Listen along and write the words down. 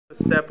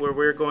Step where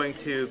we're going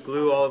to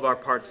glue all of our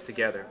parts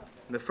together.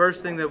 And the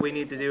first thing that we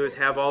need to do is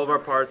have all of our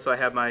parts. So I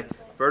have my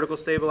vertical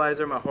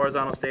stabilizer, my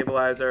horizontal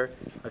stabilizer,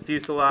 my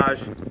fuselage,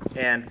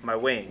 and my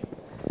wing.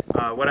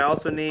 What I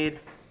also need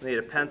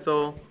a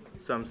pencil,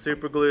 some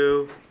super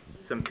glue,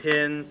 some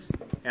pins,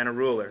 and a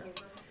ruler.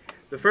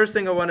 The first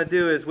thing I want to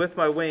do is with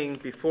my wing,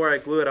 before I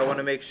glue it, I want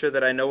to make sure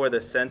that I know where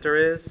the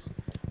center is.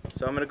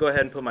 So I'm going to go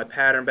ahead and put my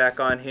pattern back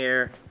on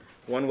here.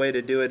 One way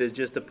to do it is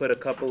just to put a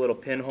couple little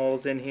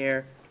pinholes in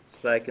here so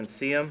that I can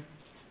see them.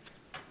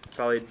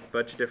 Probably a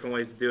bunch of different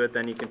ways to do it.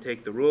 Then you can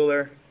take the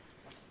ruler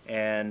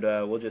and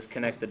we'll just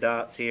connect the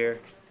dots here.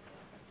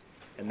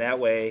 And that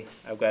way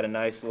I've got a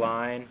nice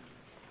line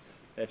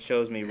that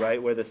shows me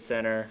right where the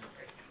center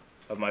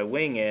of my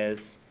wing is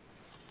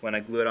when I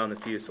glue it on the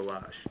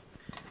fuselage.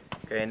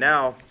 Okay,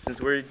 now since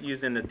we're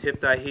using the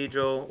tip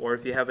dihedral, or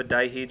if you have a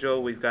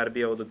dihedral, we've got to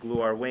be able to glue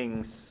our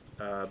wings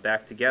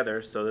back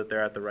together so that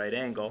they're at the right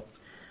angle.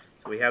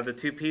 So we have the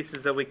two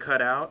pieces that we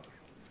cut out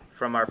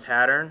from our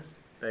pattern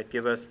that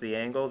give us the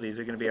angle. These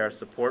are going to be our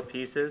support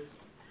pieces.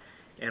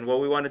 And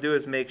what we want to do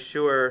is make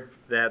sure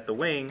that the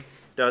wing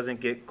doesn't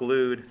get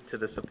glued to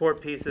the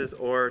support pieces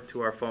or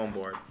to our foam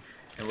board.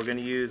 And we're going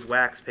to use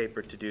wax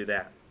paper to do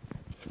that.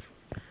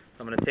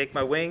 I'm going to take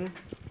my wing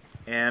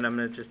and I'm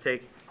going to just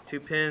take two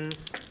pins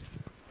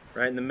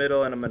right in the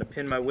middle, and I'm going to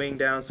pin my wing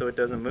down so it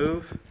doesn't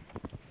move.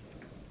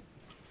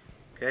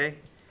 Okay,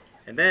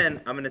 and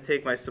then I'm going to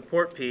take my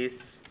support piece.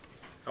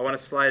 I want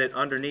to slide it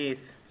underneath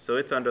so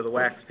it's under the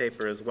wax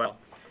paper as well.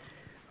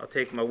 I'll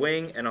take my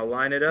wing and I'll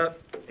line it up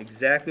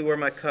exactly where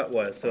my cut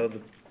was. So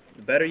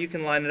the better you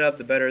can line it up,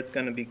 the better it's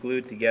going to be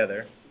glued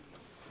together.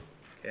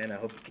 Okay, and I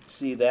hope you can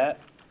see that.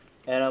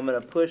 And I'm going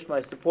to push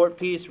my support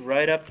piece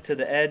right up to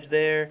the edge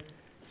there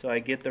so I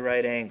get the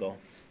right angle.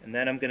 And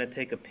then I'm going to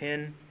take a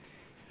pin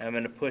and I'm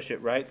going to push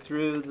it right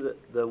through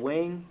the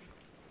wing,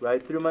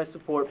 right through my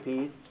support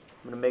piece.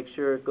 I'm going to make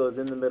sure it goes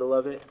in the middle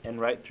of it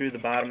and right through the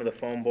bottom of the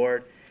foam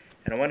board.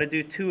 And I want to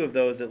do two of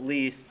those at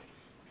least,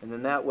 and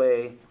then that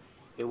way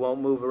it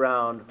won't move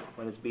around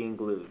when it's being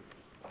glued.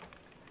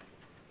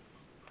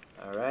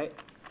 Alright,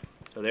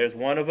 so there's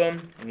one of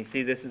them, and you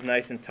see this is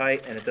nice and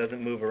tight and it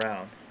doesn't move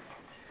around.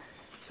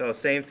 So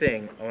same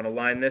thing, I want to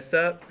line this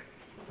up,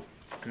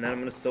 and then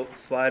I'm going to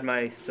slide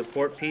my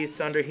support piece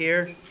under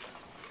here.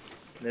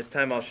 And this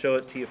time I'll show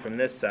it to you from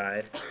this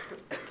side.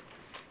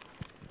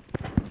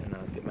 And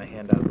I'll get my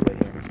hand out of the way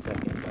here in a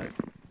second.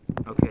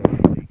 But okay,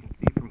 so you can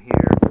see from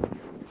here,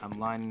 I'm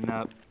lining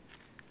up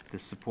the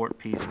support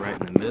piece right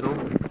in the middle.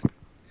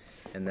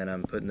 And then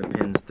I'm putting the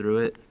pins through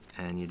it.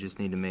 And you just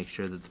need to make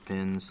sure that the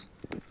pins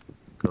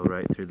go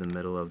right through the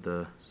middle of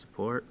the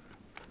support.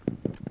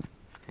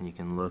 And you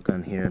can look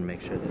on here and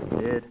make sure that it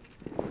did.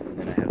 And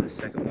then I have the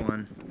second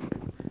one.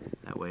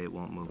 That way it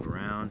won't move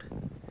around.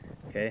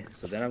 Okay,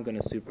 so then I'm going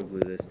to super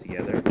glue this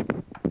together.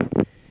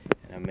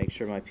 And I'll make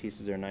sure my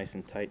pieces are nice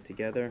and tight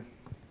together.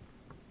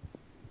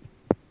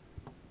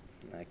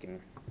 And I can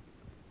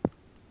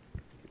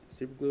get the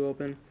super glue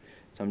open.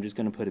 So I'm just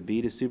going to put a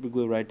bead of super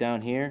glue right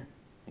down here,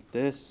 like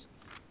this.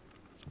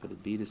 Put a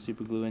bead of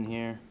super glue in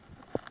here.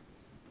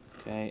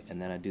 Okay, and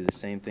then I do the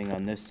same thing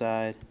on this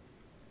side,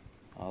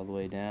 all the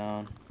way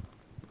down.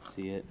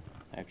 See it?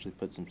 I actually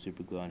put some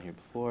super glue on here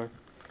before.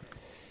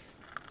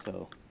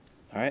 So,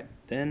 alright,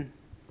 then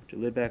put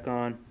your lid back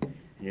on, and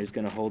you're just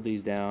going to hold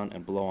these down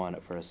and blow on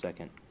it for a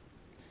second.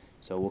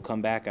 So we'll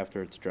come back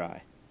after it's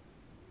dry.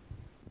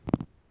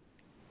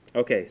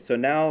 Okay, so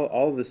now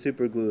all of the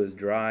super glue is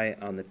dry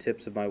on the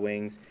tips of my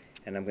wings,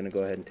 and I'm going to go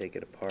ahead and take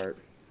it apart.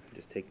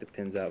 Just take the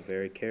pins out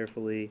very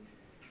carefully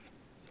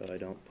so I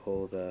don't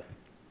pull the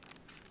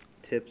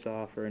tips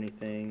off or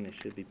anything. They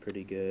should be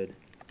pretty good.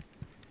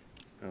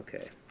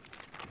 Okay.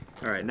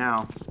 Alright,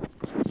 now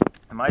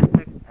I might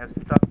have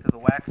stuck to the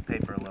wax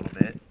paper a little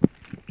bit,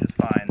 which is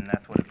fine, and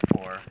that's what it's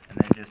for. And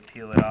then just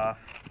peel it off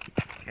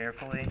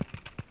carefully,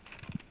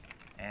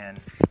 and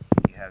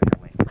you have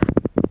your wing.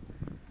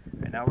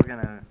 Alright, now we're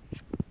going to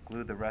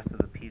glue the rest of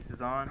the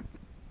pieces on,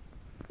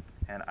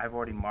 and I've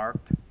already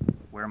marked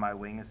where my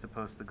wing is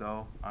supposed to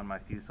go on my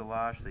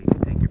fuselage, so you can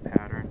take your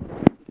pattern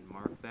and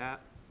mark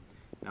that.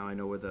 Now I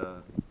know where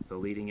the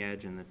leading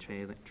edge and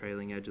the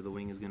trailing edge of the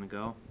wing is going to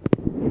go.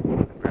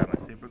 Grab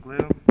my super glue.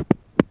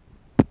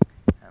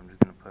 I'm just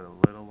going to put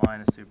a little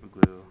line of super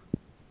glue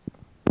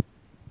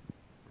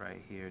right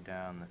here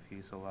down the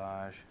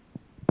fuselage.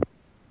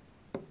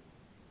 Put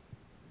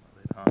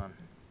it on.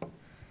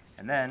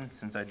 And then,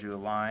 since I drew a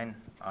line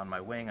on my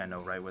wing, I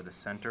know right where the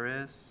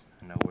center is.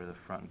 I know where the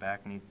front and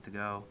back need to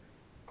go.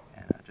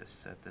 And I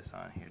just set this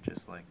on here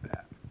just like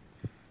that.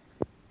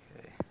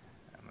 Okay,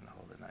 I'm going to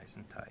hold it nice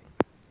and tight.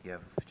 You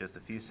have just a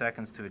few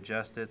seconds to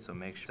adjust it, so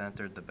make sure it's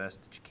centered the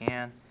best that you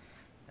can.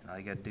 And all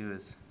you got to do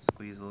is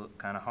squeeze a little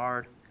kind of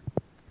hard.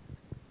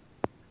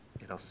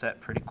 It'll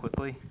set pretty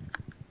quickly.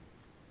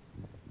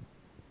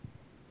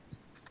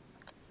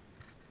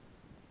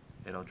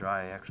 It'll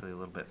dry actually a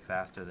little bit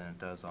faster than it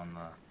does on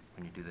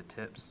when you do the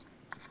tips.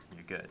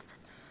 You're good.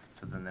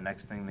 So then the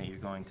next thing that you're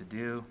going to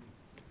do,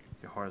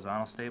 your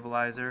horizontal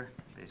stabilizer,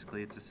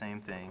 Basically it's the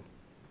same thing.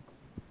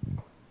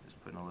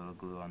 Just putting a little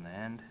glue on the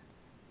end.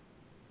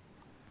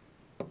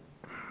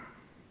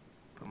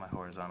 Put my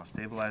horizontal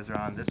stabilizer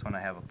on. This one I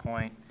have a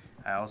point.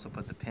 I also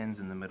put the pins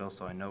in the middle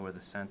so I know where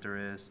the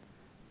center is,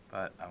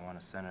 but I want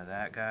to center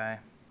that guy.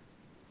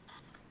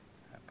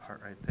 That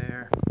part right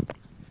there.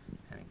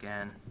 And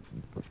again,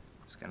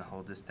 just going to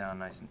hold this down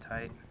nice and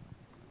tight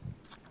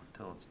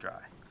until it's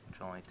dry,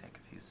 which will only take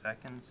a few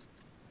seconds.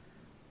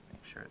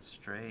 Make sure it's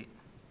straight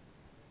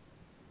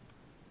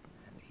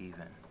and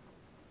even.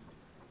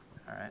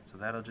 Alright, so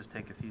that'll just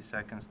take a few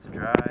seconds to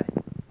dry.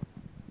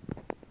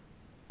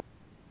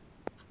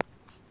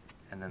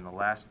 And then the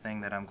last thing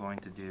that I'm going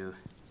to do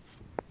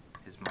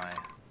is my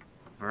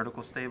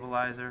vertical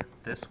stabilizer.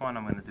 This one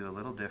I'm going to do a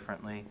little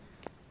differently.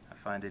 I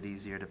find it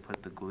easier to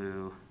put the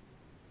glue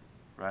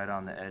right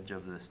on the edge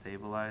of the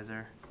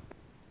stabilizer.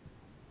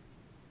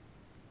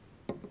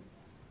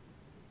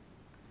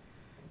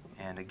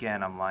 And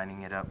again, I'm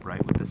lining it up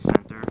right with the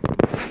center.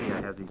 You can see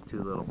I have these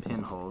two little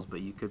pinholes,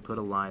 but you could put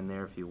a line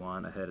there if you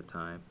want ahead of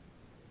time.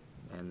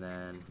 And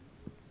then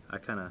I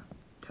kind of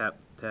tap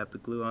the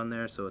glue on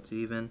there so it's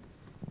even.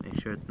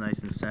 Make sure it's nice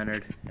and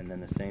centered, and then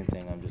the same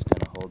thing, I'm just going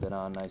to hold it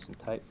on nice and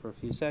tight for a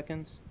few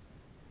seconds.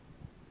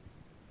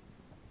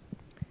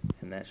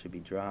 And that should be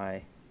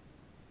dry.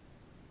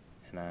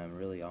 And I'm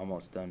really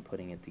almost done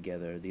putting it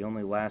together. The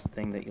only last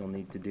thing that you'll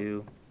need to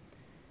do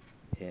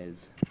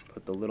is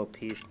put the little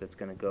piece that's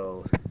going to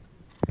go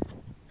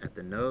at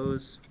the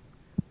nose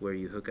where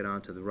you hook it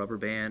onto the rubber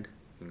band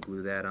and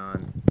glue that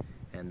on,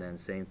 and then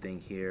same thing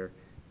here,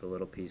 the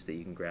little piece that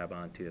you can grab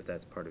onto if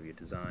that's part of your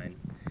design.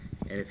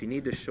 And if you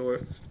need to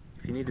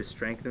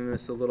strengthen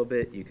this a little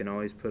bit, you can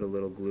always put a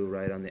little glue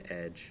right on the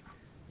edge.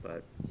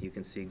 But you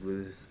can see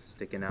glue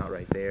sticking out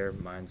right there.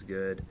 Mine's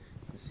good.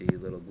 You can see a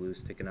little glue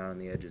sticking out on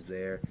the edges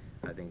there.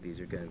 I think these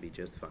are going to be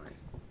just fine.